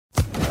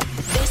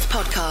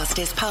podcast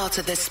is part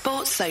of the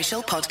Sports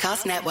Social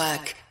Podcast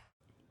Network.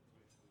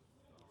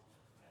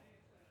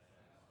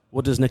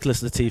 What does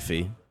Nicholas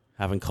Latifi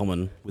have in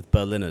common with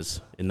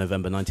Berliners in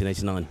November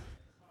 1989?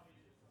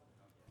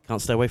 Can't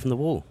stay away from the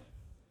wall.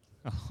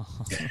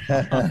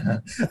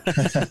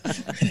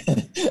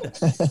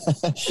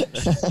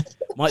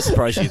 Might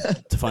surprise you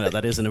to find out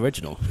that is an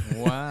original.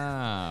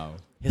 Wow.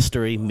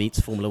 History meets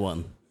Formula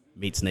One,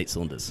 meets Nate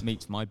Saunders.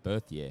 Meets my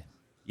birth year.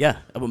 Yeah,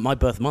 my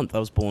birth month. I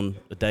was born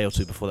a day or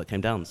two before that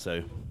came down,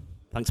 so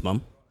thanks,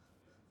 Mum.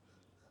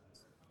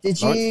 Did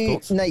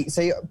you, Nate,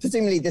 so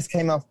presumably this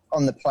came off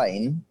on the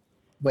plane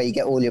where you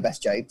get all your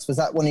best jokes. Was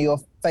that one of your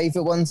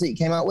favourite ones that you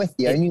came out with?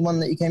 The only one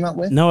that you came out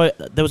with? No,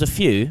 there was a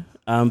few,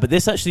 but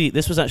this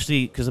was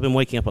actually, because I've been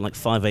waking up at like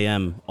 5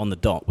 a.m. on the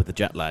dot with the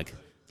jet lag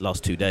the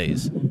last 2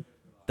 days.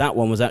 That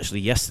one was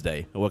actually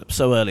yesterday. I woke up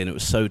so early and it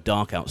was so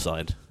dark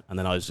outside, and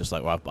then I was just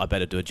like, well, I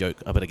better do a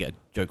joke. I better get a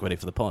joke ready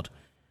for the pod.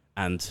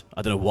 And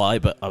I don't know why,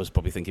 but I was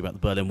probably thinking about the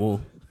Berlin Wall,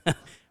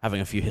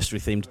 having a few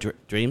history-themed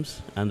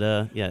dreams, and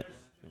it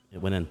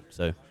went in.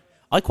 So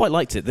I quite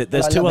liked it.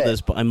 There's two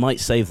others, but I might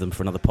save them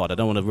for another pod. I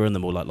don't want to ruin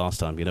them all like last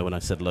time, when I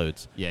said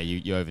loads. Yeah,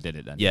 you overdid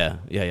it then.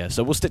 Yeah.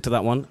 So we'll stick to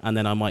that one, and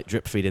then I might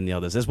drip feed in the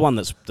others. There's one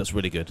that's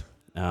really good,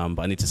 but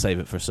I need to save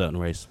it for a certain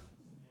race.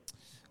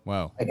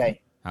 Well,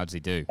 okay. How does he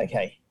do?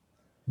 Okay.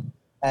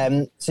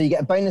 So you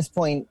get a bonus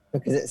point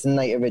because it's a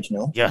Nate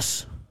original.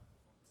 Yes.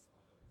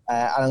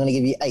 And I'm going to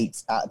give you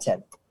 8 out of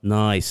 10.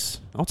 Nice.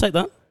 I'll take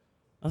that.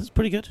 That's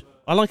pretty good.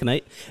 I like an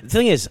 8. The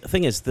thing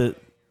is, the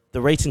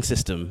rating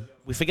system,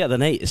 we forget that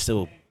an 8 is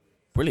still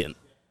brilliant.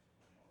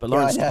 But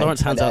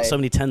Lawrence hands out so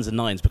many 10s and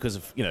 9s because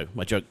of,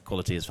 my joke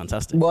quality is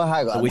fantastic. Well,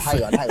 hang on.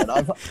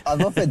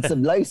 I've offered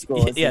some low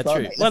scores. Yeah,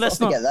 true. Mate. Well, let's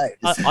not forget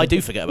those. I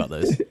do forget about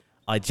those.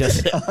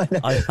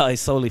 I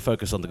solely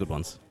focus on the good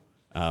ones.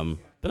 But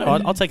no,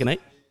 I'll take an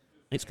 8.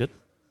 8's good.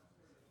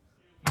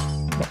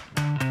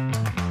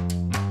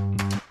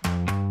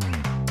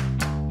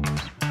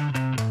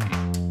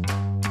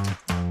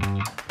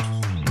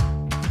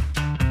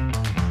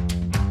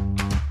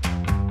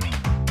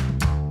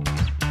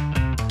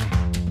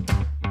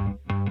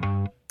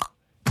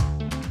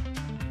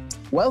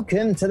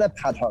 Welcome to the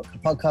Paddock, a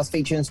podcast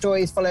featuring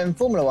stories following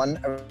Formula One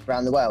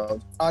around the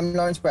world. I'm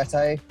Lawrence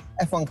Bretto,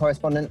 F1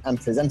 correspondent and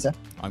presenter.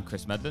 I'm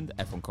Chris Medland,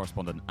 F1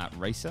 correspondent at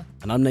Racer.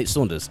 And I'm Nate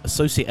Saunders,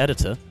 associate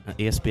editor at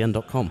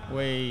ESPN.com.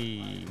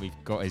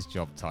 We've got his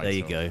job title. There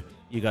you go.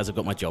 You guys have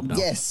got my job now.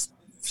 Yes,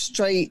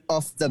 straight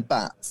off the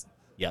bat.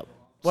 Yep.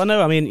 Well,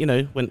 no, I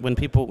mean, when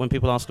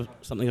people ask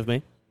something of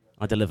me,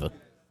 I deliver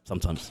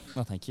sometimes.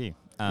 Well, thank you.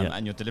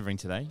 And you're delivering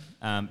today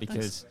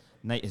because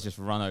Nate has just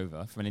run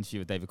over from an interview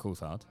with David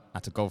Coulthard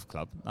at a golf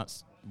club.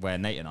 That's where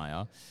Nate and I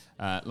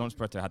are. Lawrence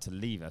Bretto had to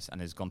leave us and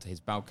has gone to his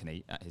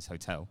balcony at his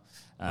hotel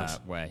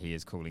where he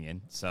is calling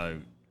in. So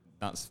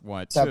that's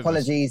why. So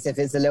apologies if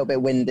it's a little bit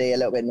windy, a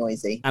little bit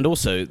noisy. And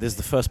also, this is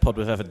the first pod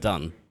we've ever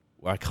done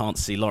where I can't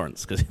see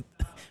Lawrence because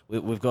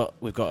we've got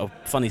a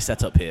funny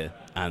setup here,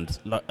 and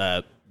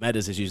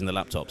Meadows is using the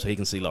laptop, so he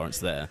can see Lawrence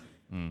there.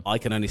 I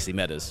can only see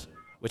Meadows,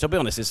 which I'll be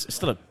honest is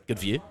still a good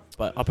view,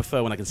 but I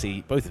prefer when I can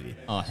see both of you.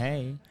 Oh,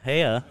 hey.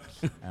 Hey.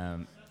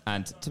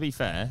 And to be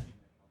fair,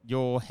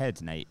 your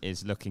head, Nate,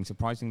 is looking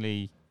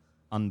surprisingly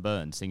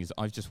unburned, seeing as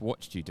I've just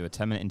watched you do a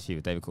 10-minute interview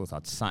with David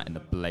Coulthard sat in the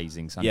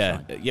blazing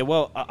sunshine. Yeah.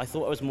 Well, I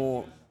thought I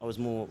was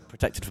more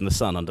protected from the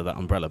sun under that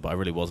umbrella, but I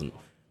really wasn't.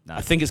 No.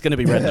 I think it's going to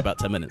be red in about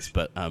 10 minutes,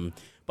 but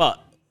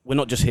we're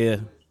not just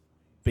here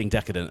being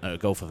decadent at a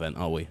golf event,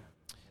 are we?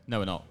 No,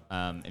 we're not.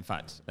 In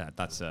fact,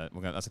 that's a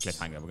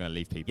cliffhanger. We're going to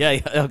leave people.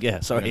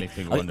 Yeah. Sorry,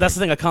 that's the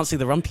thing. I can't see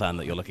the run plan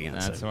that you're looking at.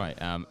 That's all right.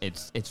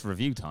 It's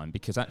review time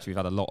because actually we've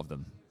had a lot of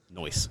them.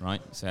 Noise,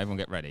 right? So everyone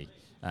get ready.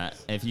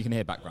 If you can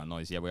hear background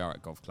noise, we are at a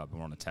golf club and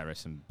we're on a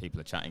terrace and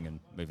people are chatting and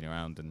moving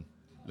around and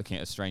looking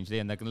at us strangely,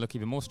 and they're going to look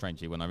even more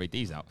strangely when I read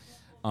these out.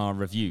 Our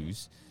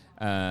reviews.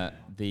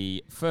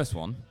 The first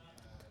one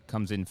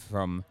comes in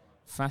from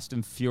Fast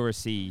and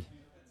Furious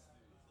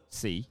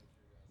C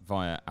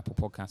via Apple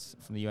Podcasts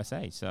from the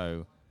USA.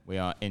 So we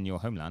are in your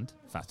homeland,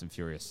 Fast and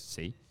Furious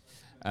C.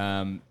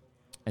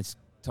 It's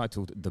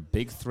titled The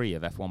Big Three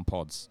of F1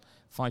 Pods,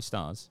 5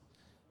 stars,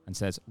 and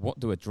says, what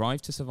do a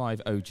Drive to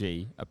Survive OG,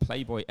 a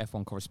Playboy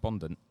F1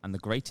 correspondent, and the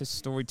greatest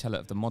storyteller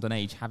of the modern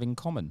age have in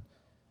common?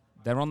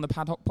 They're on the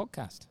Paddock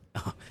podcast.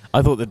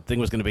 I thought the thing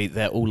was going to be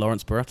they're all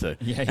Lawrence Bretto.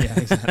 Yeah,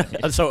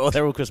 exactly. So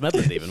they're all Chris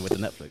Medland even with the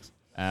Netflix.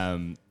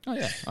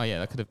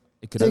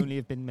 It could only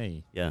have been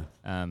me. Yeah.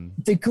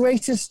 The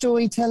greatest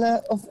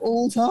storyteller of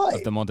all time.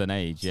 Of the modern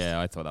age,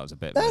 I thought that was a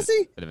bit of a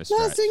stretch.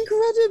 That's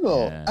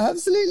incredible. Yeah.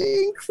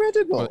 Absolutely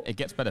incredible. Well, it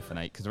gets better for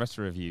Nate, because the rest of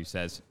the review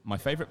says, my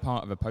favourite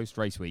part of a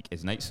post-race week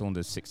is Nate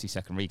Saunders'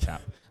 60-second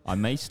recap. I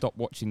may stop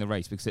watching the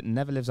race because it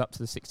never lives up to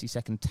the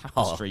 60-second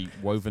tapestry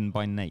woven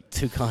by Nate.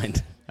 Too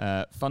kind.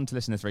 Fun to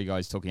listen to 3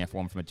 guys talking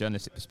F1 from a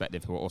journalistic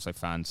perspective who are also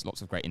fans.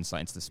 Lots of great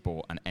insight into the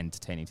sport and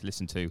entertaining to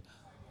listen to.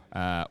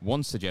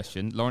 One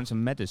suggestion, Lawrence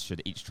and Meadows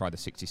should each try the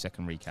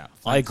 60-second recap.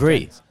 I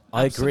agree.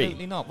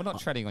 Absolutely not. We're not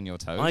treading on your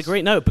toes. I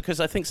agree. No, because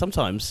I think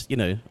sometimes,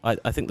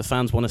 I think the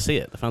fans want to see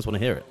it. The fans want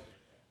to hear it.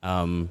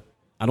 And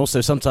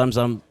also sometimes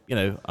I'm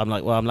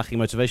like, well, I'm lacking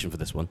motivation for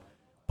this one.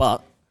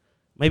 But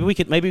maybe we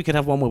could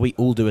have one where we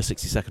all do a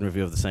 60-second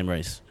review of the same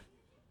race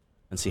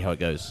and see how it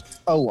goes.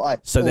 I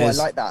like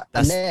that.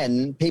 And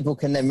then people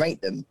can then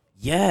rate them.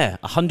 Yeah,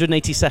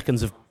 180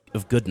 seconds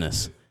of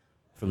goodness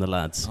from the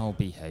lads. I'll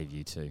behave,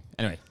 you two.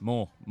 Anyway,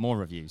 more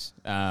reviews.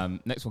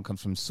 Next one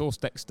comes from Source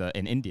Dexter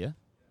in India,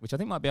 which I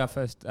think might be our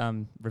first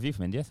review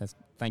from India.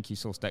 Thank you,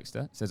 Source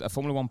Dexter. It says, a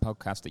Formula One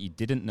podcast that you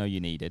didn't know you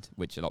needed,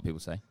 which a lot of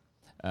people say.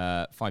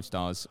 5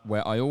 stars,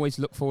 where I always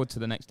look forward to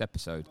the next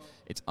episode.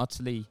 It's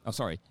utterly... Oh,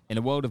 sorry. In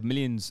a world of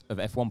millions of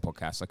F1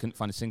 podcasts, I couldn't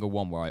find a single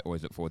one where I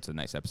always look forward to the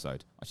next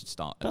episode. I should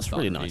start. That's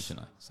really nice.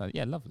 So,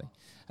 yeah, lovely.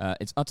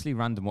 It's utterly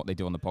random what they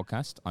do on the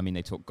podcast. I mean,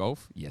 they talk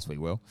golf. Yes, we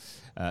will.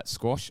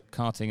 Squash,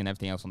 karting, and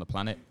everything else on the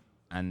planet.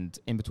 And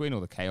in between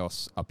all the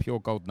chaos are pure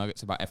gold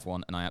nuggets about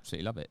F1, and I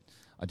absolutely love it.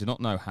 I do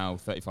not know how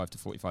 35 to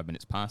 45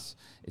 minutes pass.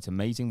 It's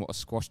amazing what a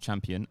squash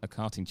champion, a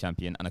karting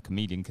champion, and a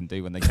comedian can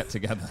do when they get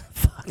together.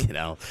 Fucking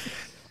hell.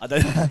 I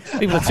don't.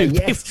 People are too.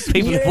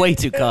 People are way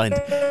too kind.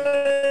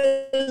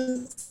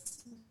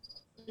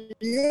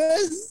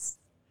 Yes.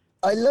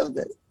 I love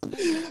it.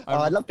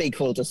 I love being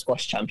called a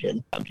squash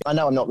champion. I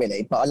know I'm not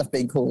really, but I love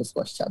being called a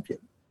squash champion.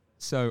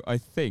 So I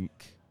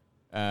think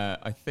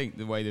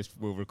the way this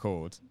will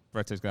record,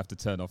 Bretto's going to have to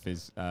turn off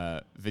his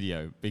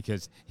video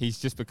because he's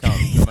just become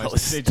the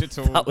most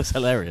digital. That was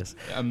hilarious.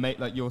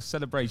 Like your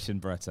celebration,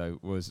 Bretto,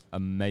 was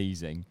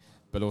amazing,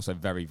 but also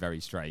very, very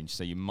strange.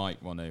 So you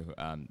might want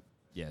to,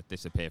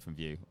 disappear from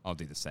view. I'll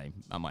do the same.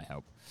 That might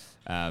help.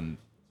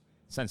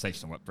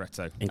 Sensational work,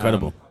 Bretto.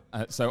 Incredible.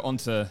 So on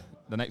to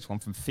the next one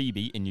from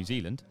Phoebe in New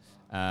Zealand.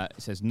 It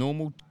says,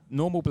 normal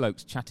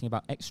blokes chatting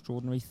about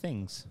extraordinary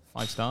things.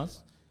 5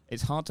 stars.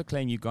 It's hard to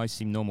claim you guys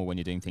seem normal when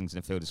you're doing things in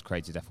a field as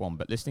crazy as F1,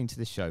 but listening to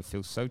this show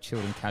feels so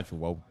chilled and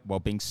casual while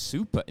being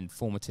super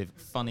informative,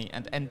 funny,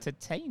 and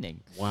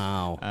entertaining.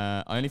 Wow.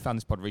 I only found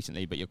this pod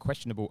recently, but your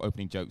questionable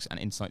opening jokes and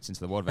insights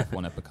into the world of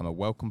F1 have become a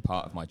welcome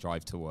part of my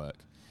drive to work.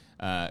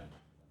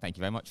 Thank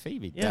you very much,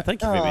 Phoebe. Yeah,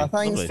 thank you, Phoebe.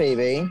 Thanks, lovely.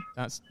 Phoebe.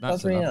 That's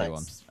really a lovely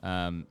nice.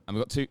 one. And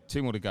we've got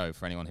two more to go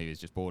for anyone who is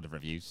just bored of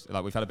reviews.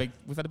 Like we've had a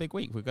big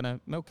week. We're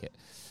gonna milk it.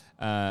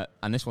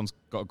 And this one's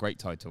got a great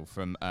title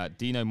from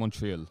Dino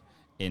Montreal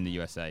in the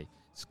USA.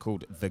 It's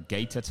called The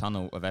Gator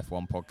Tunnel of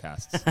F1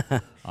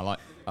 Podcasts. I like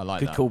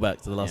Good that.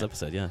 callback to the last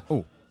episode, yeah.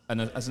 Oh,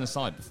 and as an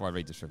aside, before I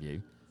read this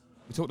review,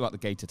 we talked about the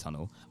Gator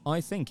Tunnel. I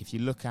think if you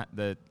look at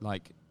the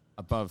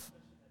above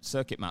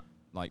circuit map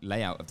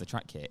layout of the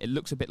track here, it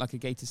looks a bit like a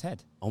gator's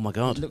head. Oh my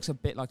god. It looks a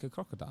bit like a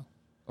crocodile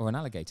or an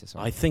alligator.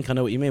 Sorry. I think I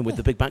know what you mean with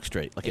the big back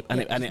straight, and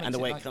the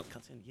way it like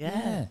cuts in.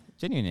 Yeah,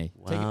 genuinely.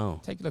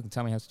 Wow. Take a look and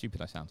tell me how stupid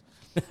I sound.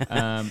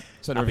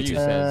 So the review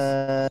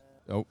says,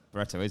 "Oh,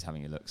 Bretto is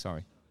having a look.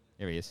 Sorry,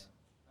 here he is,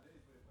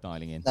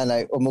 dialing in."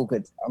 No, I'm all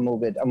good.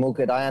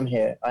 I am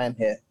here, and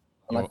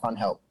I can't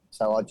help.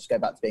 So I'll just go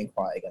back to being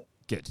quiet again.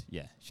 Good.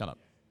 Yeah. Shut up.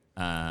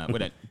 We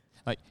don't.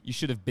 You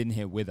should have been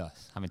here with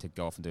us, having to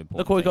go off and do important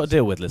Look what we've got to things.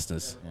 deal with,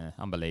 listeners. Yeah,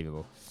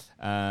 unbelievable.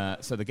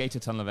 So the Gator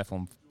Tunnel of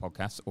F1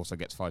 podcast also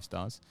gets 5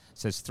 stars.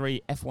 Says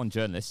 3 F1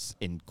 journalists,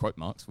 in quote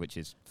marks, which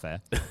is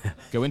fair,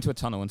 go into a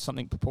tunnel and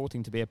something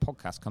purporting to be a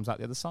podcast comes out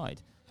the other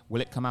side.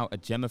 Will it come out a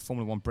gem of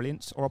Formula 1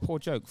 brilliance or a poor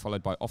joke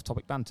followed by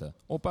off-topic banter?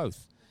 Or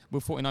both?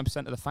 Will 49%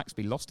 of the facts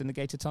be lost in the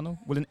Gator Tunnel?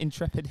 Will an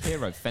intrepid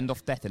hero fend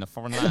off death in a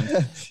foreign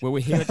land? Will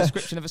we hear a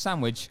description of a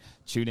sandwich?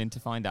 Tune in to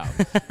find out.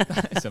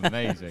 That's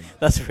amazing.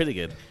 That's really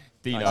good.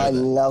 Dino, I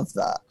love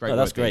that. Oh,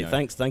 that's great.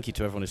 Dino. Thank you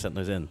to everyone who sent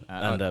those in.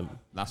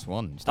 Last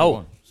one.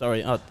 One.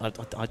 Sorry.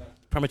 I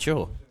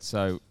premature.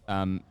 So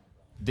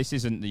this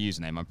isn't the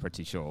username, I'm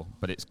pretty sure,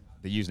 but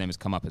the username has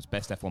come up as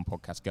Best F1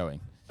 Podcast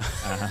Going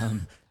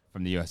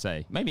from the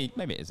USA. Maybe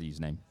it is a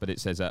username, but it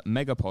says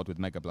Megapod with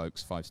Mega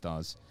Blokes, 5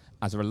 stars.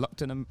 As a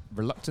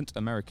reluctant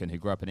American who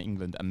grew up in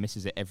England and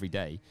misses it every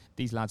day,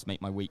 these lads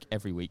make my week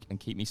every week and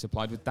keep me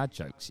supplied with dad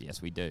jokes.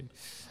 Yes, we do.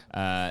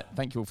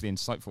 Thank you all for the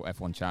insightful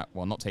F1 chat.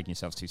 While not taking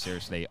yourselves too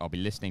seriously, I'll be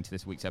listening to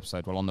this week's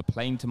episode while on the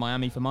plane to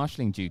Miami for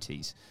marshalling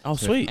duties. Oh,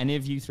 so sweet. If any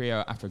of you 3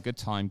 are after a good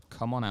time,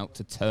 come on out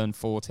to turn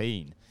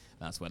 14.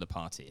 That's where the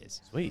party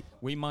is. Sweet.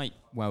 We might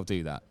well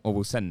do that, or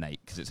we'll send Nate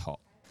because it's hot.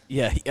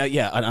 Yeah.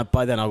 And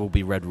by then I will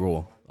be red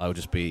raw. I will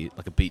just be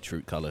like a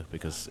beetroot colour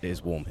because it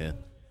is warm here,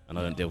 and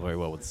I don't deal very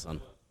well with the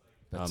sun.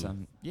 But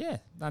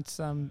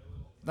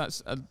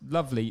that's a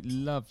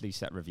lovely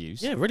set of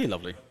reviews. Yeah, really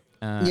lovely.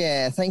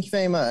 Thank you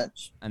very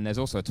much. And there's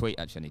also a tweet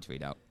actually I need to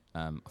read out.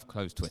 I've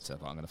closed Twitter,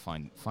 but I'm going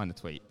to find the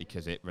tweet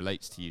because it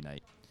relates to you,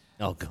 Nate.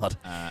 Oh God.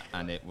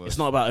 And it was. It's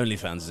not about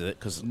OnlyFans, is it?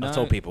 Because No. I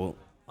told people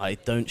I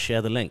don't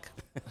share the link.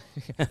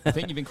 I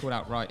think you've been called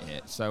out right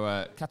here.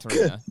 So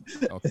Katarina,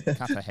 or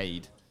Kata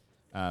Haid,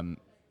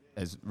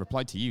 has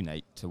replied to you,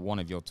 Nate, to one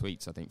of your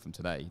tweets, I think, from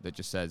today, that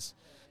just says,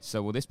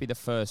 so will this be the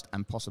first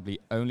and possibly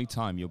only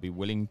time you'll be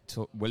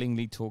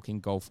willingly talking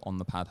golf on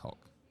the paddock?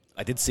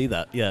 I did see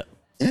that, yeah.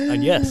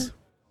 And yes.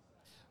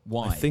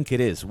 Why? I think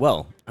it is.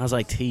 Well, as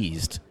I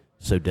teased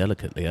so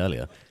delicately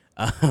earlier,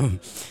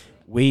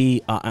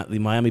 we are at the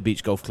Miami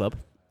Beach Golf Club,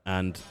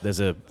 and there's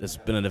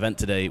been an event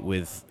today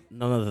with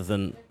none other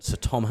than Sir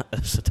Tom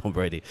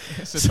Brady,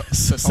 Sir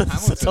Tom Hamilton,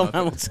 Sir Tom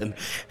Hamilton,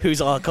 who's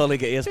our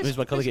colleague at ESPN. Who's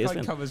my colleague at This guy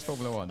ESPN. covers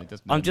Formula One. He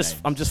doesn't know I'm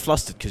names. just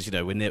flustered because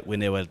we're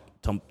near where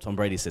Tom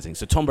Brady's sitting.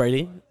 So Tom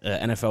Brady,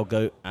 NFL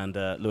GOAT, and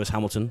Lewis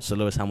Hamilton. So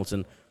Lewis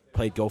Hamilton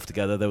played golf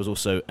together. There was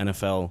also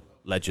NFL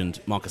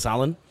legend Marcus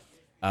Allen.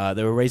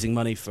 They were raising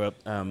money for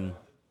a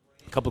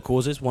couple of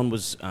causes. One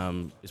was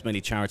it's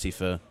mainly charity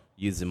for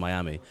youths in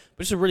Miami,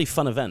 but it's a really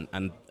fun event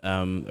and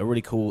a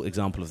really cool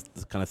example of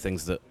the kind of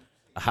things that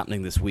are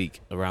happening this week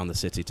around the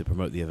city to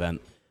promote the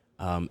event,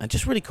 and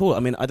just really cool. I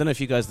mean, I don't know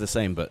if you guys are the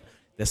same, but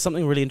there's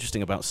something really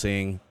interesting about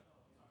seeing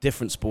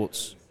different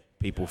sports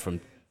people from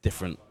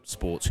different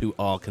sports who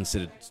are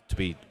considered to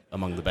be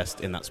among the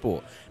best in that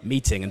sport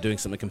meeting and doing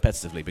something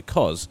competitively,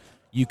 because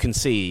you can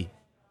see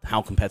how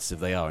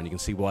competitive they are and you can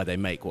see why they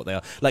make what they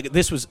are. Like,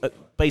 this was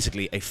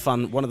basically a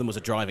fun, one of them was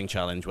a driving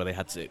challenge where they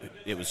had to,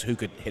 it was who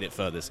could hit it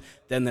furthest.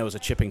 Then there was a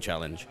chipping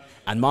challenge,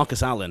 and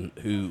Marcus Allen,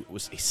 who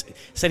was, he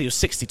said he was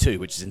 62,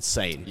 which is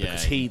insane,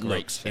 because he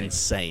looks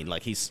insane.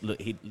 Like, he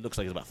looks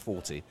like he's about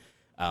 40.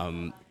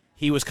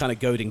 He was kind of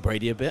goading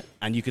Brady a bit,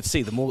 and you could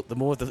see the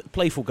more the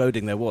playful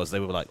goading there was, they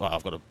were like, well,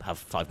 I've got to have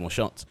 5 more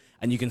shots.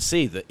 And you can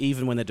see that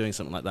even when they're doing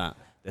something like that,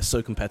 they're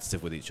so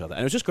competitive with each other.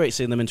 And it was just great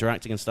seeing them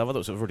interacting and stuff. I thought it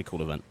was a really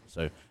cool event.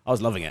 So I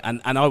was loving it.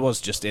 And I was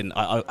just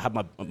I had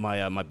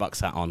my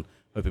Bucks hat on,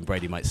 hoping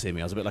Brady might see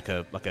me. I was a bit like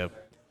a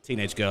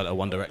teenage girl at a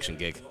One Direction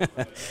gig.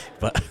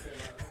 But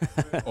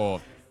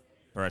or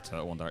Beretta at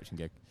a One Direction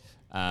gig.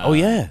 Oh,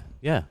 yeah.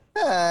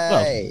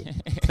 Hey.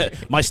 Well,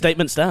 my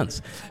statement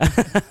stands.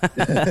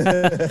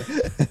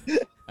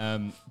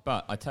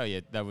 But I tell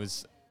you, there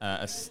was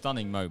a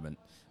stunning moment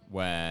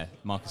where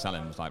Marcus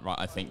Allen was like, right,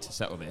 I think to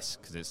settle this,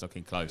 because it's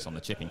looking close on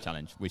the chipping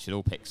challenge, we should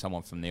all pick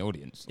someone from the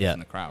audience, from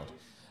the crowd,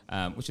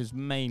 which is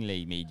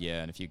mainly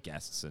media and a few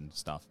guests and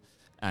stuff.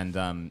 And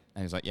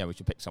he was like, yeah, we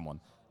should pick someone.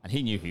 And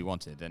he knew who he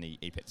wanted, and he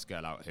picked this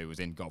girl out who was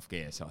in golf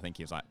gear, so I think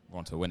he was like, we're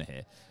on to a winner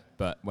here.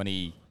 But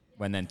when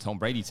then Tom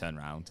Brady turned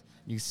around,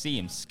 you could see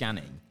him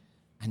scanning,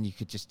 and you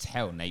could just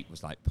tell Nate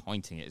was like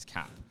pointing at his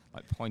cap,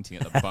 like pointing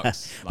at the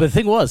Bucks. But the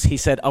thing was, he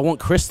said, I want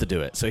Chris to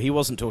do it. So he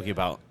wasn't talking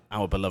about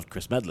our beloved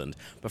Chris Medland.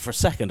 But for a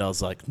second, I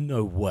was like,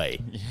 no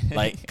way.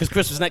 Like, because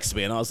Chris was next to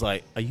me, and I was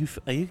like, are you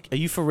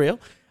for real?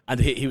 And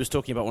he was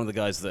talking about one of the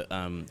guys that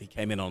he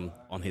came in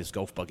on his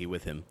golf buggy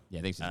with him. Yeah,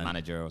 I think he's his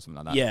manager or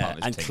something like that. Yeah,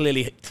 and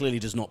clearly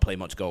does not play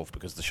much golf,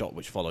 because the shot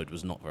which followed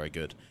was not very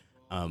good.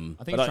 I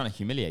think he was trying to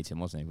humiliate him,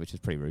 wasn't he? Which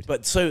is pretty rude.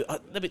 But so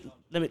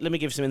let me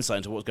give some insight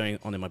into what was going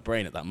on in my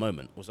brain at that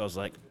moment. I was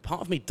like, part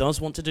of me does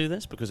want to do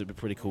this because it'd be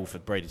pretty cool for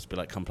Brady to be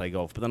like, come play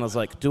golf. But then I was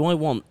like, do I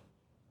want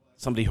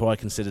somebody who I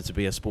consider to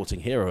be a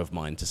sporting hero of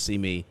mine to see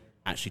me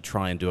actually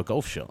try and do a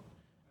golf shot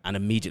and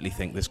immediately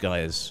think this guy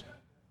is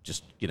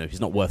just, he's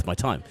not worth my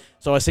time?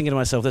 So I was thinking to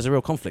myself, there's a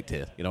real conflict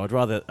here. I'd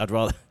rather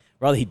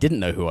he didn't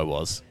know who I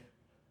was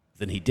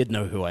than he did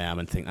know who I am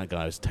and think that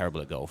guy was terrible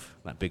at golf.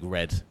 That big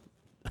red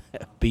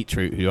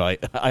beetroot who I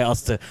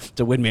asked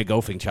to win me a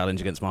golfing challenge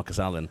against Marcus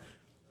Allen,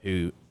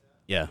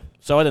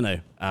 so I don't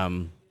know,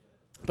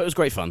 but it was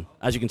great fun.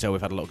 As you can tell,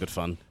 we've had a lot of good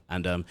fun,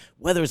 and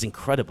weather is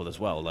incredible as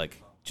well,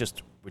 like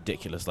just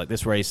ridiculous. Like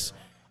this race,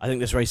 I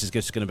think this race is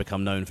just going to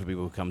become known for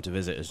people who come to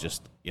visit as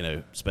just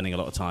spending a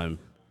lot of time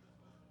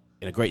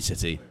in a great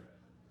city,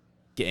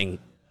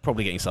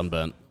 probably getting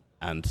sunburnt,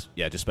 and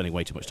just spending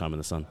way too much time in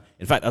the sun.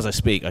 In fact, as I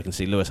speak, I can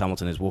see Lewis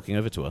Hamilton is walking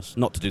over to us,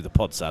 not to do the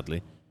pod,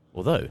 sadly,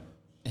 although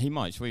he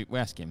might. Should we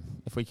ask him?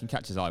 If we can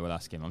catch his eye, we'll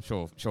ask him. I'm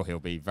sure he'll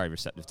be very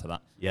receptive to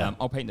that. Yeah.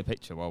 I'll paint the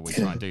picture while we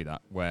try and do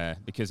that,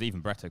 because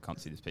even Bretto can't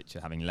see this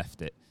picture, having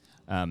left it.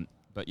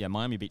 But yeah,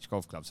 Miami Beach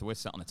Golf Club. So we're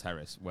sat on a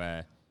terrace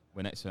where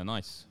we're next to a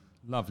nice,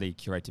 lovely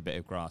curated bit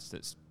of grass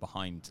that's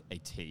behind a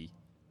tee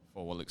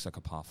for what looks like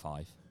a par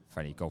 5 for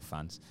any golf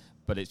fans.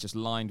 But it's just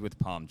lined with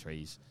palm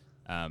trees,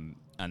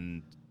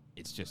 and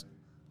it's just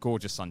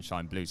gorgeous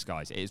sunshine, blue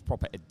skies. It is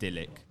proper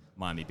idyllic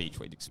Miami Beach,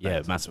 what you'd expect.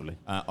 Yeah, massively.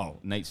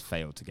 Nate's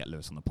failed to get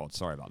Lewis on the pod.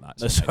 Sorry about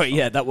that. No, sorry,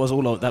 that was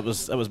all. That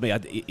was me.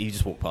 He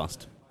just walked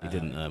past. He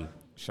didn't.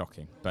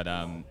 Shocking. But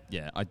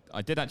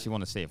I did actually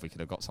want to see if we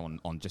could have got someone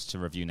on just to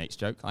review Nate's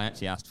joke. I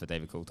actually asked for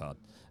David Coulthard,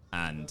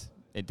 and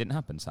it didn't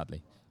happen,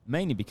 sadly.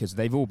 Mainly because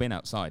they've all been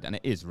outside, and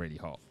it is really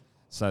hot.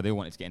 So they all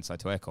wanted to get inside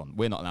to aircon.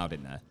 We're not allowed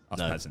in there, us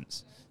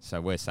peasants. So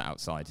we're sat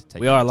outside.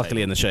 We are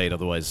luckily in the shade.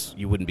 Otherwise,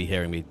 you wouldn't be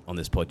hearing me on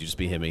this pod. You'd just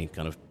be hearing me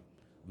kind of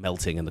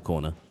melting in the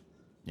corner.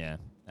 Yeah.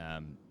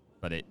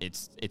 But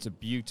it's a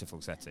beautiful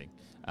setting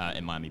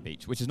in Miami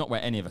Beach, which is not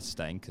where any of us are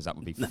staying, because that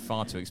would be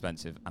far too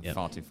expensive and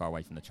far too far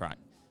away from the track.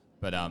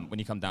 But when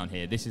you come down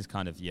here, this is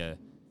kind of your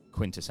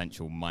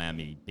quintessential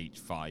Miami Beach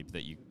vibe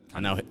that you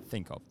kind of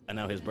think of. And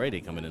now here's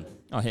Brady coming in.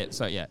 Oh, here.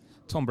 So,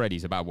 Tom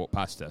Brady's about to walk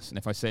past us. And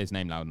if I say his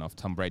name loud enough,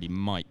 Tom Brady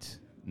might.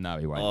 No,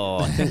 he won't. Oh,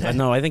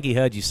 I think he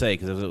heard you say,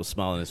 because there was a little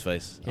smile on his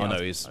face.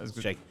 He's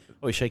shaking.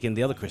 Oh, he's shaking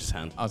the other Chris's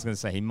hand. I was going to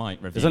say he might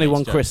review. There's only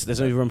one Chris.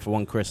 There's only room for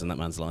one Chris in that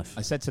man's life.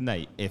 I said to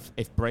Nate,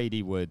 if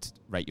Brady would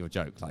rate your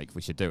joke, like,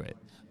 we should do it.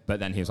 But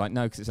then he was like,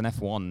 no, because it's an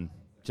F1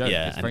 joke.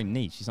 It's very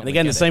niche. And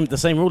again, the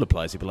same rule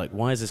applies. He'd be like,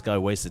 why has this guy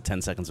wasted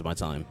 10 seconds of my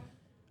time?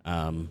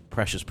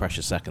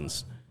 Precious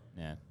seconds.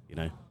 Yeah. You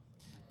know.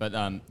 But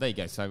there you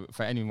go. So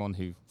for everyone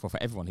who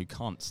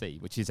can't see,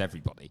 which is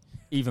everybody,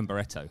 even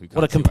Barretto, who can't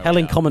what a see where we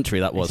compelling are.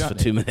 commentary that was Exactly.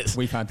 for 2 minutes.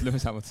 We've had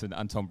Lewis Hamilton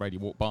and Tom Brady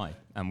walk by,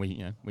 and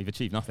we've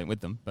achieved nothing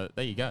with them. But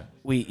there you go.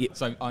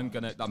 So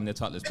the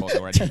title of this pod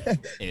already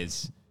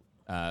is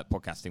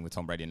podcasting with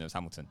Tom Brady and Lewis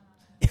Hamilton.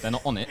 They're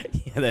not on it,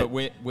 but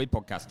we're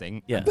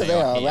podcasting. Yeah, but they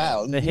are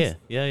around. They're here.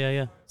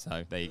 Yeah.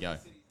 So there you go.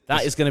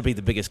 That is going to be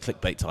the biggest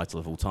clickbait title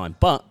of all time.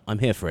 But I'm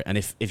here for it. And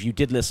if you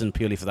did listen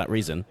purely for that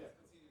reason,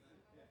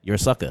 you're a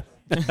sucker.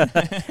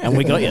 And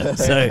we got you.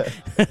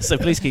 So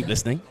please keep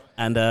listening.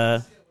 And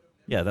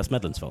that's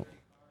Medland's fault.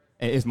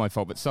 It is my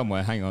fault, but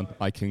somewhere, hang on,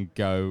 I can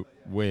go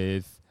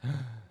with...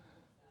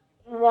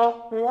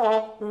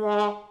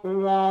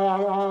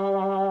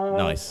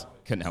 Nice.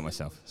 Couldn't help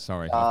myself.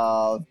 Sorry.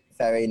 Oh,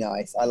 very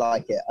nice. I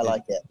like it.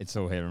 It's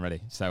all here and ready.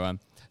 So,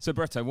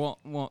 Barretto,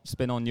 what's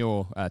been on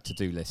your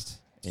to-do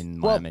list in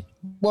Miami?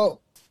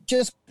 Well,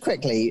 just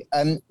quickly,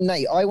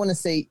 Nate, I want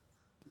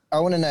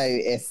to know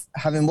if,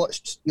 having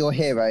watched your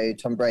hero,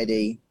 Tom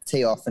Brady,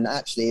 tee off and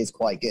actually is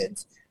quite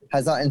good,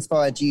 has that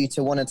inspired you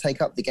to want to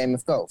take up the game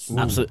of golf?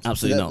 Absolutely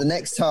so not. The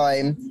next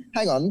time,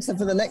 so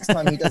for the next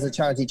time he does a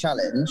charity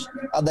challenge,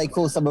 and they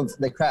call some of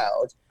the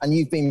crowd, and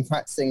you've been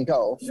practicing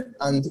golf,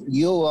 and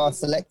you are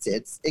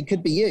selected, it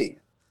could be you.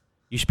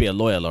 You should be a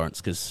lawyer, Lawrence,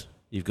 because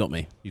you've got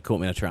me. You caught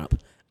me in a trap.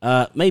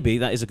 Maybe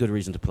that is a good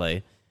reason to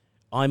play.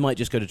 I might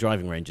just go to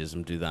driving ranges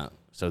and do that,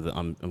 so that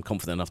I'm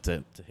confident enough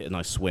to hit a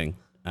nice swing.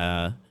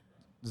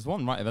 There's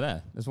one right over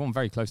there. There's one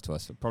very close to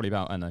us, probably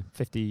about,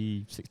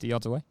 50, 60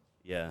 yards away.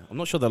 Yeah, I'm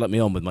not sure they'll let me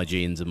on with my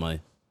jeans and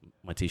my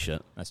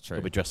T-shirt. That's true.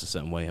 You'll be dressed a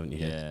certain way, haven't you?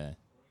 Yeah.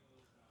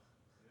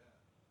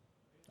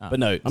 But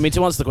no, I mean,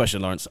 to answer the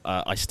question, Lawrence,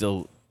 I'm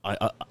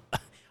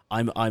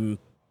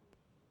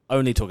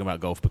only talking about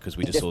golf because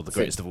we just saw the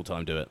greatest of all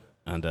time do it,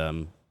 and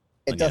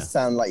it does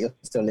sound like you're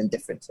still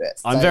indifferent to it.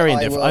 So I'm very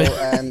indifferent.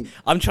 Will,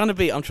 I'm trying to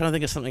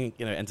think of something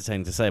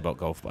entertaining to say about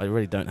golf, but I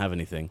really don't have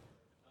anything.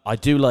 I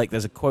do like.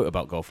 There's a quote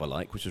about golf I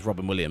like, which is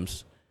Robin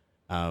Williams,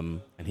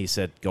 and he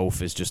said,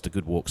 "Golf is just a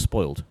good walk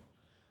spoiled."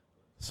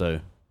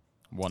 So,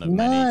 one of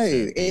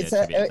many. It's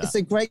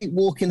a great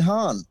walk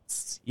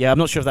enhanced. Yeah, I'm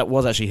not sure if that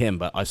was actually him,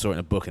 but I saw it in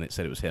a book and it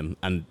said it was him,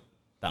 and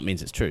that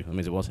means it's true. That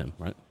means it was him,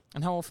 right?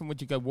 And how often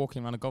would you go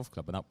walking around a golf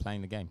club without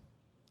playing the game?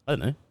 I don't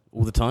know,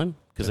 all the time,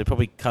 because they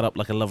probably cut up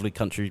like a lovely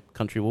country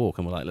walk,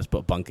 and we're like, let's put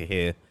a bunker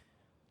here,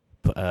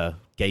 put a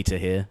gator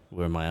here.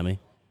 We're in Miami.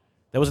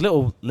 There was a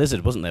little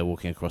lizard, wasn't there,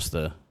 walking across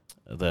the.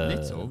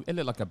 Little? It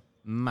looked like a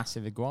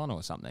massive iguana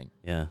or something.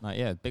 Yeah.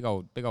 Big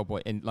old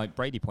boy. And like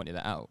Brady pointed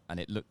it out,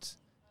 and it looked.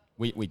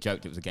 We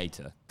joked it was a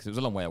gator because it was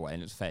a long way away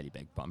and it was fairly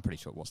big, but I'm pretty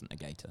sure it wasn't a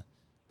gator.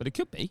 But it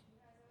could be.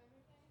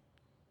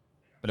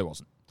 But it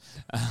wasn't.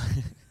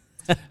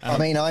 I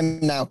mean, I'm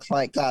now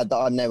quite glad that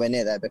I'm nowhere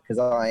near there because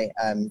I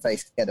am very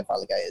scared of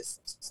alligators.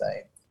 So,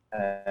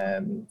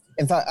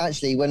 in fact,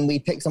 actually, when we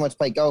pick someone to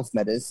play golf,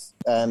 Meadows,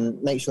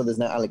 make sure there's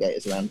no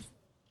alligators around.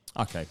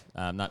 Okay,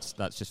 that's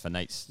just for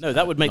Nate's. No,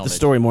 that would make the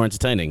story more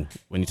entertaining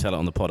when you tell it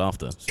on the pod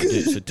after.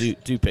 So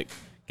do pick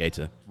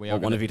gator.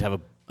 One of you'd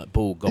have a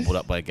ball gobbled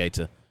up by a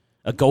gator,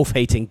 a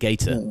golf-hating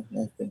gator,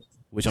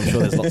 which I'm sure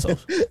there's lots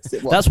of.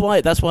 That's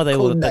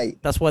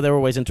why they're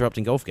always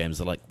interrupting golf games.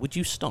 They're like, "Would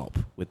you stop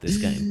with this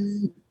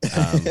game?"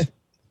 I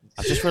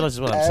just realised as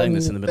well I'm saying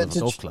this in the middle of a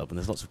golf club, and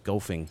there's lots of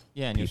golfing.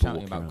 Yeah, and you're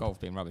shouting about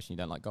golf being rubbish, and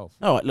you don't like golf.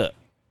 Oh, look.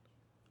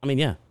 I mean,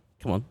 yeah.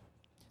 Come on.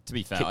 To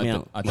be fair, I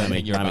don't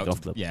think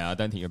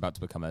you're about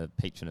to become a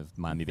patron of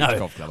Miami Beach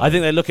Golf Club. I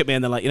think they look at me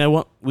and they're like, you know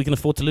what? We can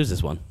afford to lose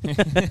this one.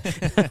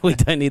 We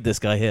don't need this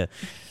guy here.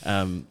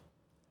 So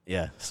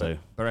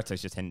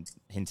Barretto's just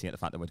hinting at the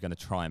fact that we're going to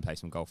try and play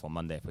some golf on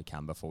Monday if we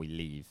can before we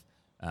leave.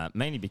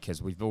 Mainly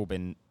because we've all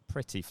been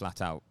pretty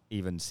flat out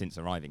even since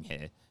arriving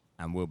here,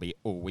 and we'll be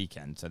all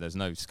weekend, so there's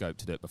no scope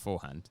to do it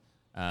beforehand.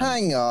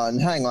 Hang on.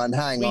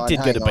 We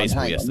did go to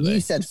baseball yesterday.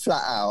 You said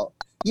flat out.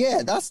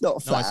 Yeah, that's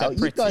not flat out.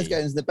 You guys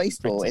going to the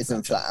baseball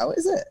isn't flat out,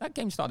 is it? That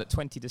game started at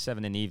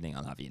 20-7 in the evening,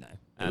 I'll have you know.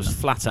 It was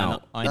flat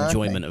out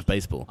enjoyment of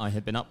baseball. I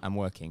had been up and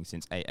working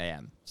since 8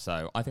 a.m,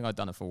 so I think I'd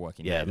done a full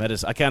working day. Yeah,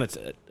 Meadows, I can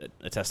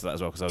attest to that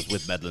as well, because I was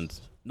with Medland,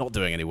 not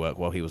doing any work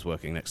while he was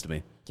working next to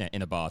me. Yeah,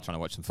 in a bar trying to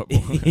watch some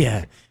football.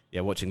 yeah,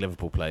 watching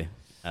Liverpool play.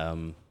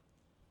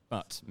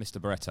 But, Mr.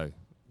 Barretto,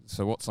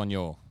 so what's on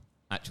your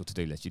actual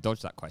to-do list? You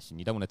dodged that question.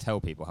 You don't want to tell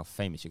people how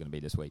famous you're going to be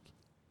this week.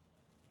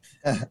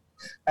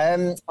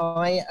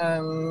 I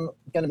am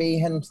going to be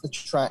heading to the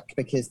track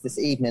because this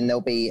evening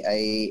there'll be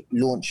a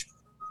launch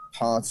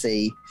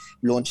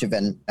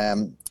event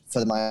for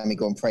the Miami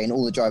Grand Prix, and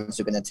all the drivers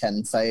are going to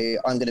attend. So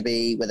I'm going to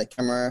be with a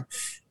camera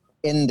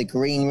in the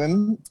green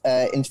room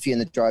interviewing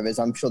the drivers.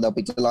 I'm sure they'll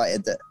be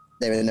delighted that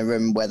they're in a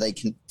room where they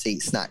can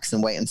eat snacks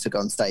and wait until go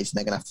on stage, and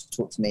they're going to have to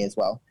talk to me as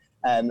well.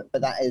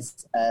 But that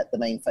is the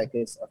main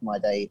focus of my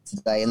day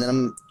today. And then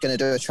I'm going to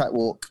do a track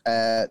walk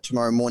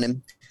tomorrow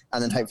morning,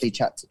 and then hopefully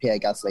chat to Pierre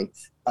Gasly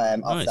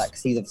after that,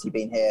 because he's obviously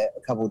been here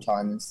a couple of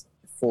times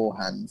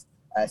beforehand,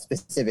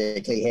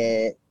 specifically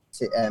here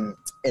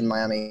in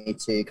Miami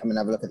to come and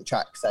have a look at the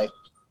track. So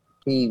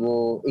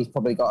he's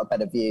probably got a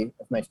better view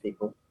of most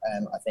people,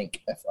 I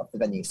think, of the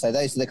venue. So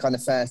those are the kind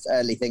of first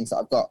early things that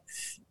I've got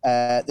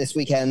this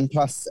weekend,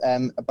 plus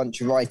a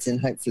bunch of writing,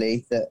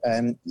 hopefully,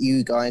 that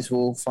you guys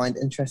will find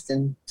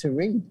interesting to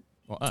read.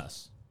 What,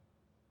 us?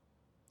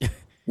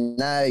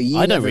 No, you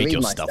I don't never read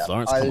your my stuff,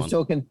 Lawrence.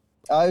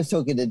 I was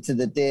talking to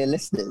the dear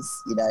listeners,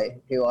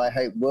 who I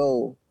hope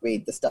will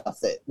read the stuff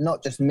that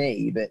not just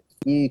me, but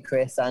you,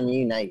 Chris, and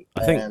you, Nate.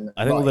 I think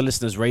all the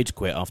listeners rage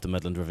quit after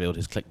Medland revealed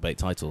his clickbait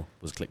title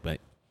was clickbait.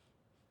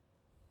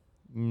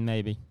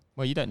 Maybe.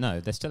 Well, you don't know.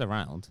 They're still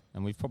around,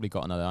 and we've probably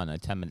got another,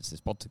 10 minutes of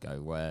this pod to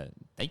go where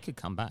they could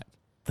come back.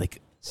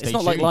 It's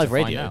not like live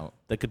radio.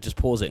 They could just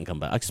pause it and come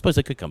back. I suppose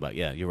they could come back.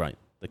 Yeah, you're right.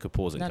 They could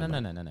pause it and come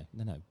back.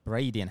 No.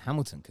 Brady and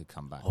Hamilton could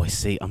come back. Oh, I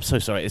see. I'm so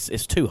sorry.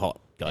 It's too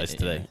hot, guys,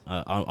 today.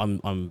 Yeah.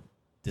 I'm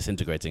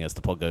disintegrating as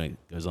the pod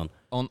goes on.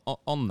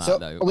 On that, so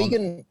though... Are we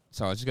going...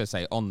 Sorry, I was just going to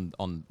say, on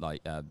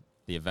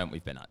the event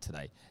we've been at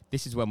today,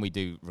 this is when we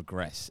do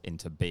regress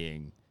into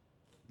being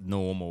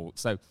normal.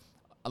 So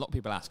a lot of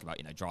people ask about,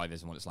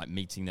 drivers and what it's like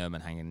meeting them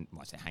and hanging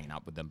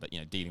out with them, but,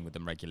 dealing with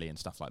them regularly and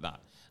stuff like that.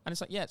 And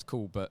it's like, yeah, it's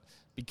cool, but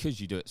because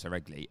you do it so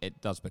regularly,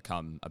 it does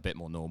become a bit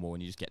more normal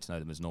and you just get to know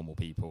them as normal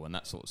people and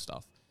that sort of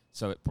stuff.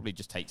 So it probably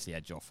just takes the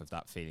edge off of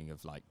that feeling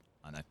of,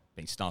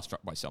 being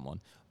starstruck by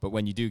someone. But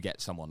when you do get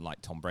someone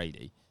like Tom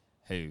Brady,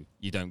 who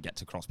you don't get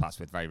to cross paths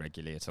with very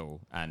regularly at all,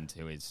 and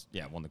who is,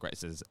 one of the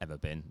greatest there's ever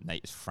been.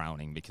 Nate is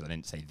frowning because I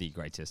didn't say the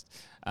greatest.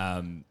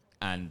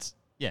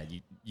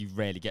 You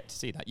rarely get to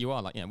see that. You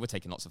are we're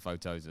taking lots of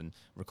photos and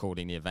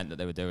recording the event that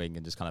they were doing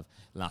and just kind of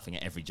laughing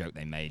at every joke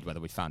they made, whether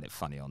we found it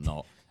funny or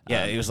not.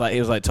 Yeah, it was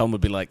like Tom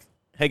would be like,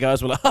 "Hey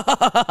guys," we're like,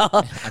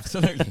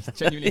 absolutely,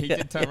 genuinely, he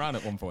did turn around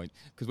at one point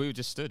because we were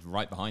just stood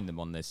right behind them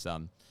on this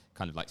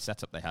kind of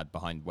setup they had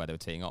behind where they were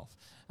teeing off,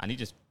 and he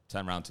just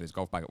turned around to his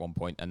golf bag at one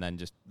point and then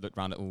just looked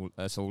around at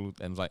us all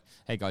and was like,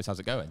 "Hey guys, how's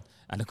it going?"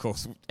 And of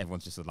course,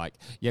 everyone's just like,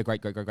 "Yeah,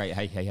 great.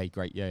 Hey,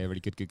 great. Yeah, really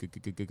good.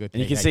 And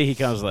you can see he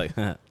kind of was like,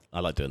 "I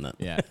like doing that."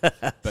 Yeah,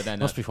 but then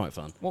must be quite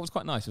fun. What was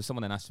quite nice was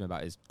someone then asked him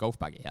about his golf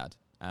bag he had,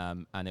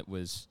 and it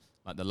was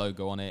like the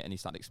logo on it, and he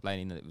started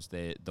explaining that it was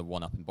the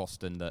one up in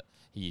Boston that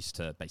he used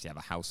to basically have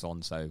a house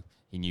on, so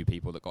he knew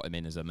people that got him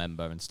in as a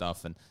member and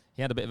stuff, and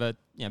he had a bit of a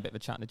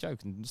chat and a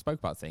joke and spoke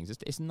about things.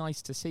 It's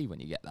nice to see when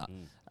you get that,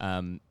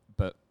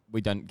 but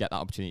we don't get that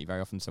opportunity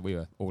very often, so we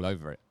were all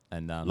over it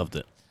and loved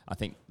it. I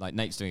think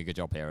Nate's doing a good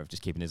job here of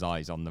just keeping his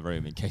eyes on the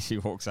room in case he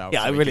walks out.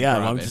 Yeah, I really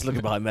am. I'm just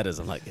looking behind Meadows.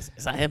 I'm like, is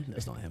that him?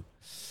 It's not him.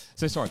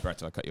 So sorry,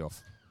 Brett, I cut you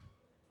off.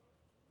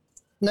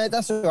 No,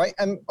 that's all right.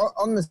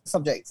 On the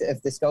subject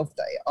of this golf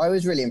day, I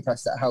was really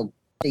impressed at how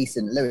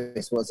decent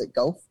Lewis was at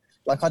golf.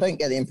 I don't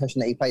get the impression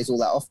that he plays all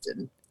that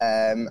often.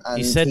 And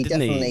he said, he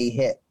definitely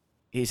hit.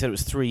 He said it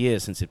was 3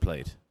 years since he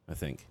played, I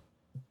think.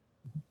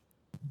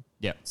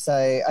 Yeah.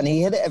 So, and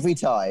he hit it every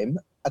time.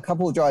 A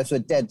couple of drives were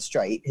dead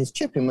straight. His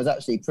chipping was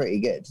actually pretty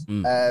good.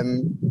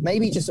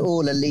 Maybe just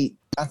all elite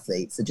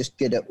athletes are just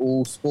good at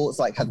all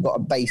sports, have got a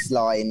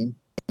baseline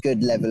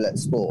good level at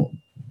sport,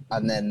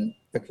 and then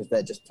because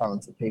they're just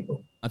talented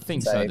people. I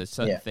think so. There's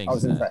certain things. I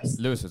was impressed.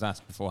 Lewis was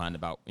asked beforehand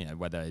about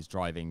whether his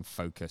driving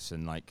focus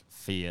and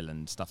feel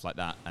and stuff like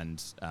that,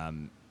 and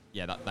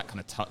that kind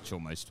of touch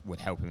almost would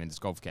help him in this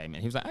golf game.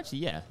 And he was like, actually,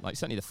 yeah,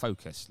 certainly the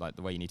focus,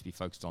 the way you need to be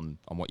focused on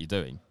what you're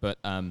doing, but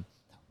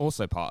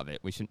also part of it,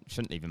 we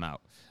shouldn't leave him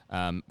out,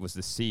 was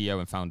the CEO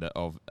and founder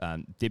of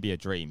Dibia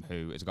Dream,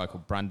 who is a guy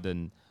called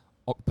Brandon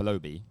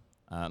Okpalobi.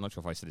 I'm not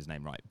sure if I said his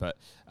name right, but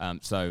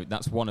so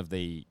that's one of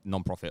the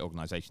non-profit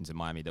organizations in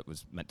Miami that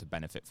was meant to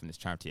benefit from this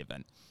charity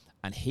event.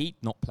 And he'd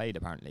not played,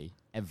 apparently,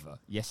 ever.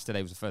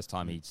 Yesterday was the first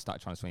time he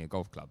started trying to swing a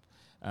golf club.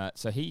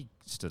 So he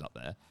stood up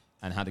there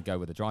and had a go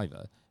with a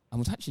driver and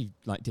was actually,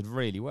 did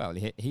really well.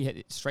 He hit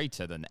it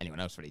straighter than anyone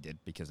else really did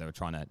because they were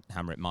trying to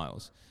hammer it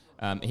miles.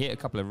 He hit a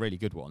couple of really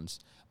good ones,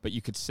 but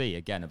you could see,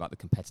 again, about the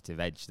competitive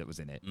edge that was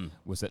in it,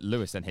 was that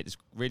Lewis then hit this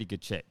really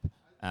good chip,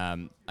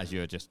 as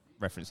you were just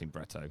referencing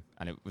Bretto,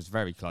 and it was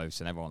very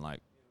close, and everyone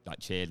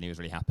cheered, and he was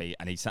really happy,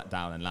 and he sat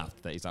down and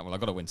laughed that he's like, well,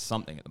 I've got to win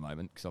something at the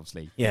moment, because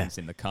obviously things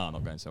in the car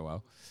not going so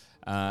well.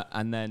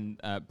 And then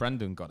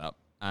Brandon got up,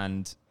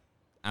 and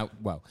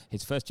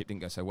his first chip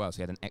didn't go so well, so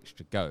he had an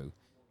extra go,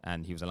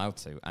 and he was allowed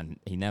to, and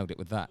he nailed it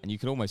with that. And you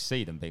could almost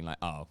see them being like,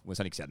 oh, well, it's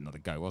only because he had another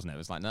go, wasn't it? It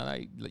was like, no,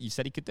 you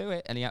said he could do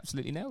it, and he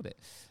absolutely nailed it.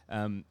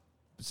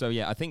 So,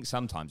 yeah, I think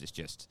sometimes it's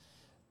just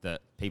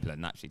that people are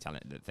naturally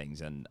talented at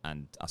things, and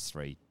us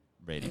three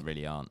really,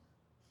 really aren't.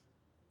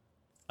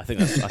 I think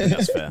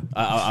that's fair.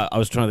 I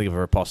was trying to think of a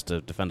riposte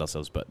to defend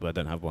ourselves, but I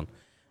don't have one.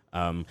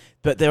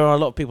 But there are a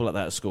lot of people like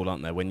that at school,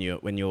 aren't there? When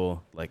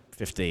you're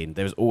 15,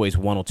 there's always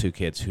one or two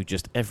kids who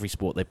just every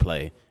sport they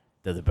play,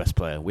 they're the best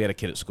player. We had a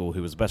kid at school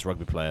who was the best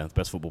rugby player, the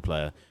best football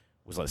player,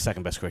 was the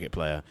second best cricket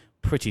player,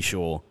 pretty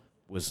sure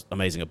was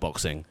amazing at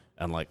boxing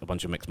and a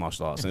bunch of mixed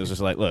martial arts. And it was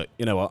just look,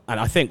 you know what? And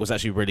I think was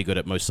actually really good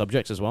at most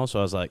subjects as well. So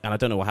I was and I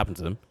don't know what happened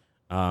to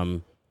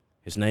them.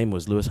 His name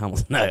was Lewis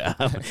Hamilton. No.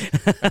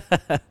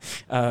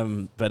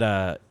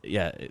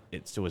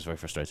 It's always very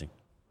frustrating.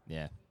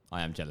 Yeah,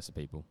 I am jealous of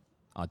people.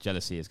 Our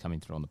jealousy is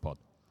coming through on the pod.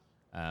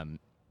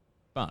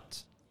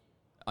 But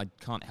I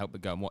can't help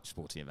but go and watch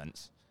sporting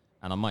events.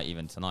 And I might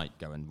even tonight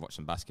go and watch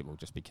some basketball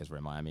just because we're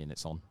in Miami and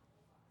it's on.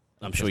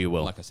 I'm sure you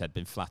will. Like I said,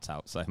 been flat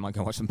out, so I might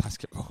go watch some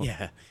basketball.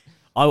 Yeah.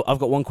 I've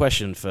got one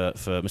question for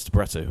Mr.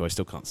 Barretto, who I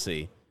still can't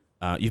see.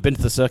 You've been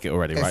to the circuit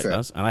already, right,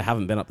 Baz? And I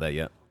haven't been up there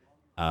yet,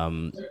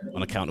 on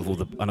account of all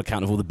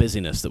the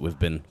busyness that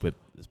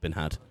that's been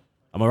had.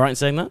 Am I right in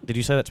saying that? Did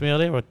you say that to me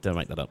earlier, or did I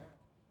make that up?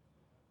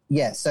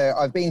 Yeah, so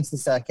I've been to the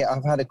circuit.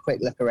 I've had a quick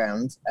look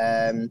around.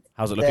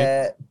 How's it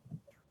looking?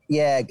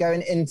 Yeah,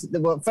 going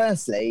into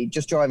firstly,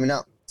 just driving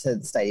up to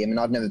the stadium, and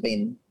I've never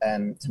been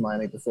to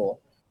Miami before.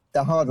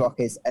 The Hard Rock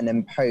is an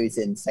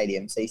imposing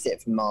stadium, so you see it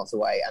from miles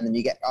away, and then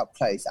you get up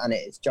close, and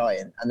it is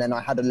giant. And then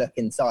I had a look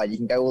inside. You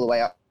can go all the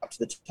way up to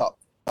the top,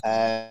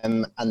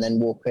 and then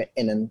walk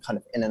in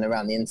and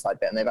around the inside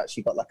bit. And they've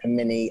actually got like a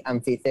mini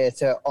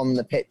amphitheatre on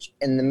the pitch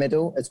in the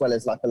middle, as well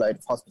as like a load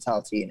of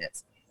hospitality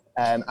units.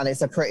 And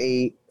it's a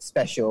pretty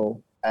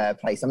special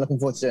place. I'm looking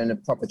forward to doing a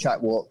proper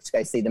track walk to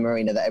go see the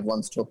marina that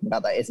everyone's talking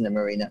about. That isn't a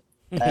marina.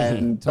 But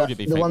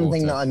the one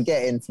thing that I'm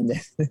getting from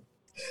this.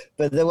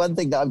 But the one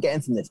thing that I'm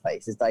getting from this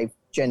place is they've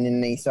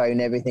genuinely thrown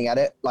everything at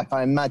it. Like,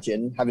 I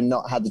imagine, having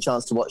not had the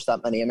chance to watch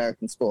that many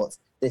American sports,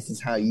 this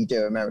is how you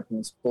do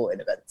American sporting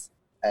events.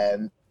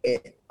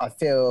 I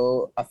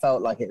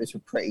felt like it was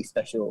pretty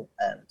special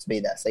to be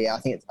there. So yeah, I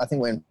think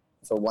we're in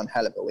for one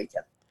hell of a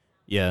weekend.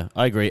 Yeah,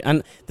 I agree.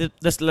 And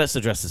let's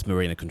address this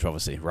marina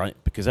controversy, right?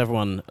 Because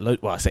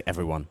I say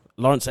everyone.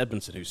 Lawrence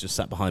Edmondson, who's just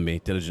sat behind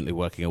me, diligently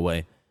working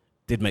away,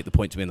 did make the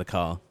point to me in the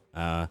car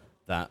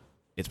that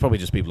it's probably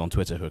just people on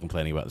Twitter who are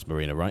complaining about this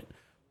marina, right?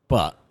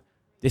 But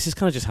this is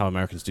kind of just how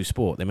Americans do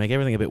sport. They make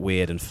everything a bit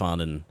weird and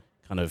fun and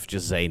kind of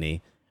just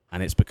zany.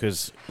 And it's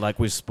because, like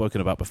we've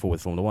spoken about before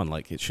with Formula One,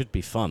 like, it should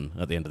be fun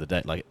at the end of the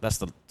day. Like, that's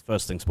the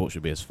first thing sport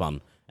should be, is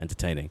fun,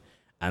 entertaining.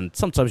 And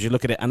sometimes you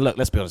look at it, and look,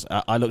 let's be honest,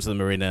 I looked at the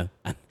marina,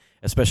 and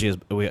especially as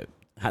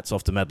hats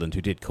off to Medland,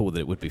 who did call that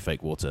it would be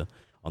fake water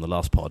on the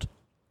last pod.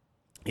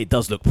 It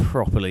does look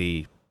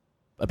properly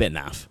a bit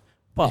naff.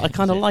 But I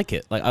kind of like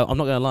it. Like, I'm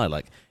not going to lie.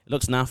 Like, it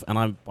looks naff,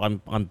 and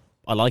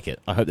I like it.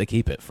 I hope they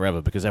keep it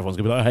forever, because everyone's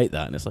going to be like, I hate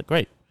that, and it's like,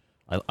 great.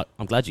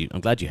 I'm glad you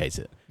hate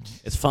it.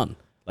 It's fun.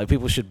 Like,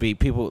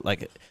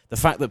 like, the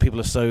fact that people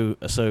are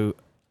so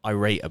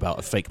irate about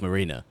a fake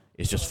marina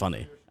is just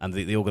funny. And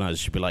the organisers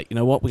should be like, you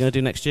know what we're going to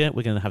do next year?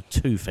 We're going to have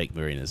 2 fake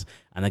marinas,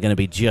 and they're going to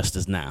be just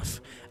as naff.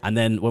 And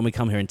then when we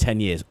come here in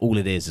 10 years, all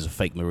it is a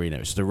fake marina.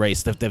 It's just a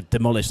race. They've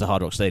demolished the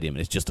Hard Rock Stadium, and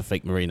it's just a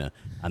fake marina.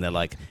 And they're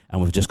like, and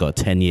we've just got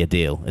a 10-year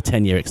deal, a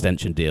 10-year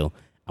extension deal,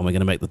 and we're going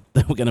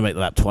to make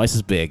that twice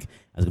as big. And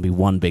there's going to be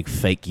one big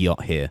fake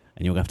yacht here,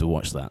 and you're going to have to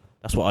watch that.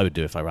 That's what I would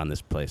do if I ran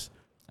this place.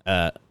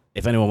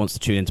 If anyone wants to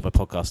tune into my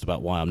podcast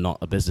about why I'm not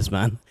a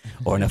businessman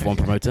or an F1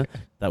 promoter,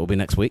 that will be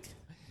next week.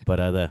 But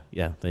there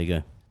you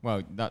go.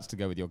 Well, that's to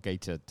go with your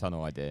Gator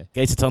Tunnel idea.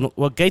 Gator Tunnel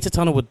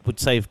would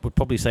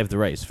probably save the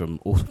race from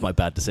all of my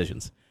bad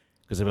decisions,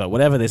 because they'd be like,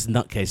 whatever this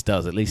nutcase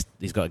does, at least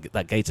he's got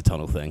that Gator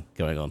Tunnel thing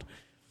going on.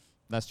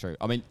 That's true.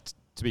 I mean,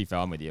 to be fair,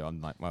 I'm with you.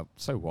 I'm like, well,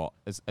 so what?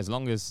 As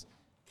long as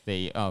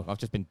I've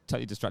just been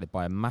totally distracted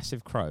by a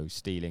massive crow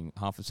stealing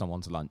half of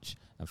someone's lunch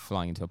and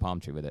flying into a palm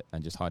tree with it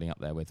and just hiding up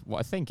there with what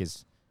I think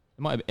is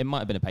it might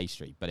have been a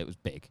pastry, but it was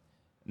big.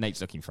 Nate's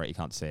looking for it. You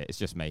can't see it. It's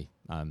just me.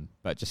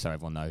 But just so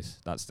everyone knows,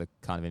 that's the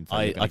kind of info.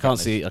 I can't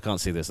see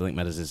this. I think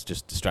Meadows is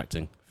just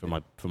distracting from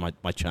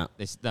my chat.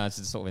 That's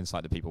the sort of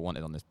insight that people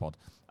wanted on this pod.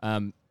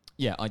 I'm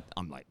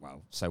like,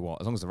 well, so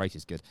what? As long as the race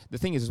is good. The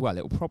thing is, as well,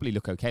 it will probably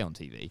look okay on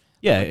TV.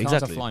 Yeah, when exactly.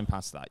 Cars are flying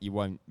past that, you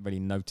won't really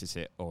notice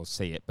it or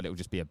see it, but it will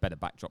just be a better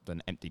backdrop than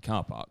an empty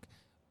car park.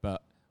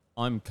 But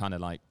I'm kind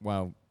of like,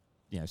 well,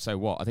 so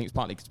what? I think it's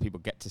partly because people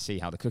get to see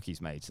how the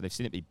cookie's made, so they've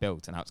seen it be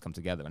built and how it's come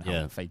together and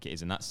how fake it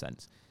is in that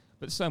sense.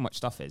 But so much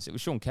stuff is. It was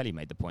Sean Kelly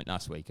made the point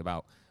last week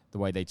about the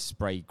way they'd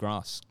spray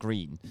grass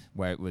green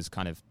where it was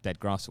kind of dead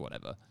grass or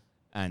whatever,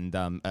 and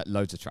at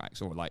loads of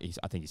tracks, or like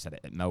I think he said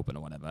it at Melbourne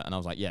or whatever. And I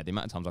was like, yeah, the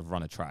amount of times I've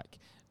run a track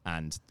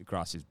and the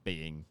grass is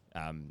being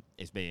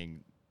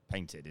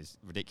painted is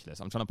ridiculous.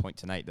 I'm trying to point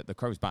to Nate that the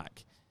crow's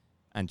back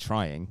and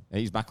trying.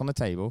 He's back on the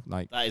table.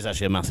 Like, that is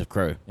actually a massive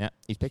crow. Yeah,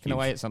 he's picking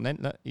away at something.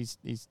 Look, he's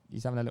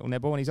having a little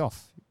nibble and he's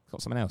off.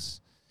 Got something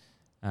else.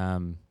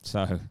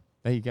 So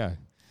there you go.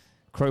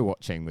 Crow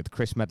watching with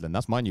Chris Medland.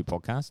 That's my new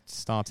podcast,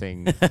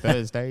 starting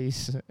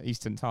Thursdays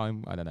Eastern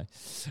time. I don't know.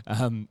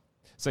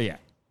 So yeah,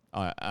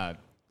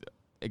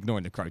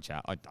 ignoring the crow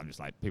chat, I'm just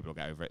like, people will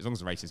get over it as long as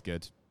the race is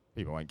good.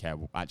 People won't care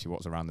actually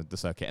what's around the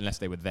circuit unless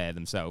they were there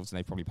themselves and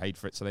they probably paid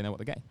for it, so they know what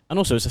they're getting. And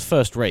also, it's a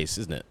first race,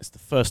 isn't it? It's the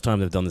first time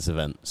they've done this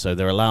event, so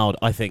they're allowed.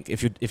 I think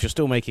if you're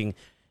still doing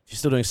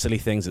silly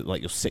things at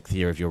like your 6th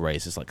year of your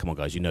race, it's like, come on,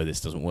 guys, you know this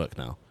doesn't work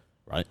now,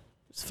 right?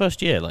 It's the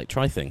first year, like,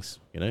 try things.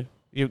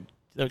 They're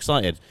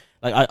excited.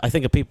 Like, I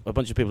think a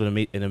bunch of people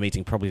in a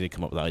meeting probably did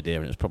come up with that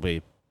idea, and it's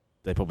probably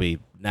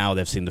now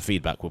they've seen the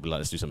feedback, will be like,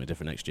 let's do something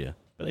different next year.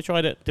 But they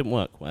tried it, didn't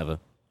work, whatever,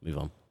 move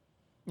on.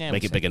 Yeah,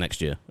 make it bigger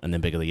next year, and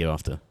then bigger the year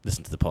after.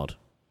 Listen to the pod.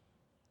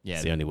 Yeah,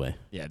 it's the only way.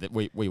 Yeah,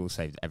 we will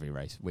save every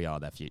race. We are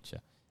their future.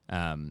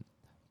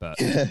 But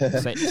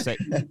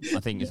I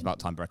think it's about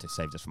time Barretto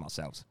saved us from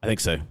ourselves. I think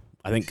so.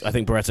 I think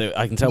Barretto,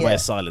 I can tell by Yeah.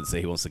 his silence that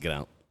he wants to get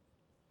out.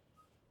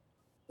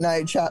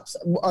 No, chaps,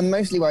 I'm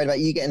mostly worried about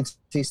you getting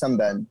too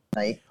sunburned,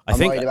 mate. I'm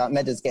worried about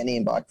Meadows getting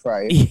eaten by a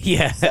crow.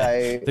 Yeah.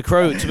 So... The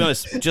crow, to be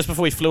honest, just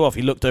before he flew off,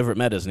 he looked over at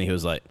Meadows and he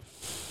was like...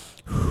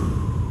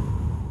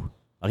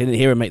 I didn't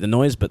hear him make the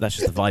noise, but that's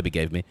just the vibe he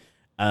gave me.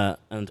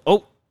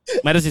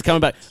 Meadows is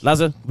coming back.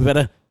 Lazar, we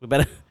better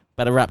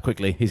wrap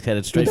quickly. He's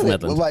headed straight for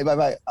Medland.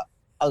 Wait.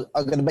 I'm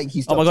going to make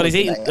you stop. Oh my God, he's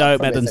eating. No,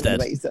 Medland's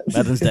dead.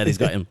 Medland's dead. He's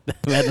got him.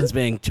 Medland's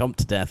being chomped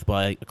to death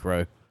by a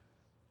crow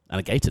and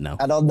a gator now.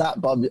 And on that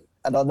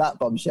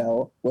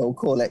bombshell, we'll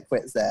call it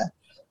quits there.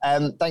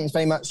 Thanks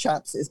very much,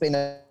 chaps. It's been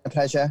a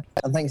pleasure.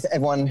 And thanks to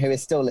everyone who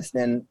is still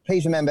listening.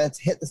 Please remember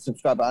to hit the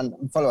subscribe button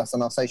and follow us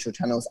on our social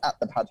channels at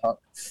The Paddock.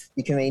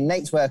 You can read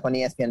Nate's work on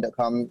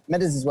ESPN.com,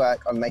 Meadows'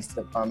 work on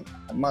Mason.com,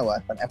 and my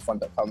work on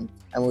F1.com.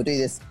 And we'll do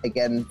this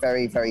again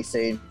very, very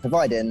soon,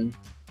 providing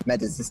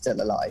Meadows is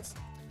still alive.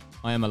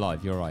 I am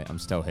alive. You're right. I'm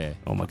still here.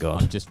 Oh my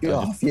God. I'm just I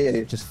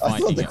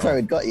thought the crow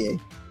had got you.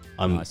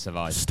 I'm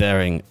survived.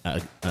 staring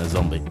at a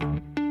zombie.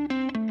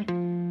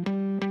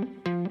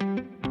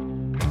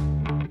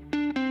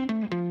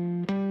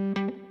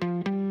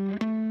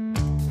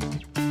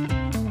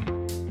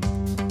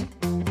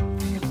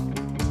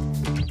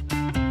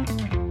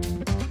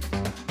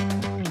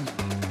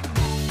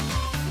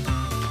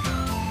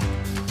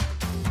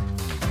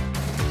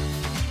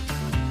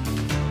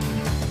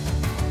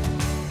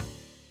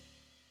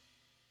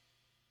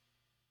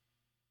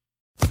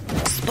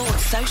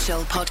 Sports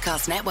Social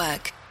Podcast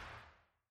Network.